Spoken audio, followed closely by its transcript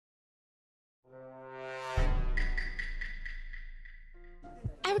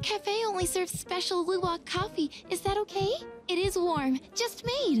Our cafe only serves special luwak coffee. Is that okay? It is warm, just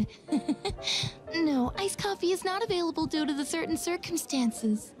made. No, iced coffee is not available due to the certain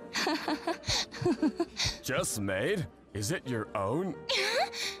circumstances. Just made? Is it your own? Yeah.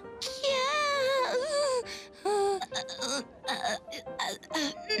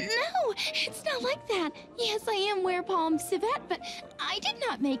 No, it's not like that. Yes, I am Werepalm Civet, but I did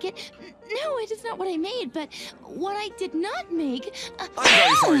not make it. No, it is not what I made, but what I did not make... I'm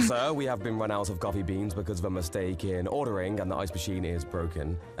very sorry, sir. We have been run out of coffee beans because of a mistake in ordering, and the ice machine is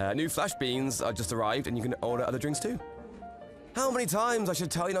broken. New flash beans are just arrived, and you can order other drinks too. How many times I should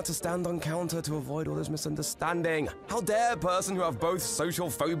tell you not to stand on counter to avoid all this misunderstanding? How dare a person who have both social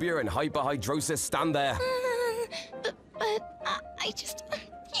phobia and hyperhidrosis stand there? But I just...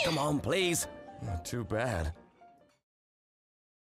 Come on, please. Too bad.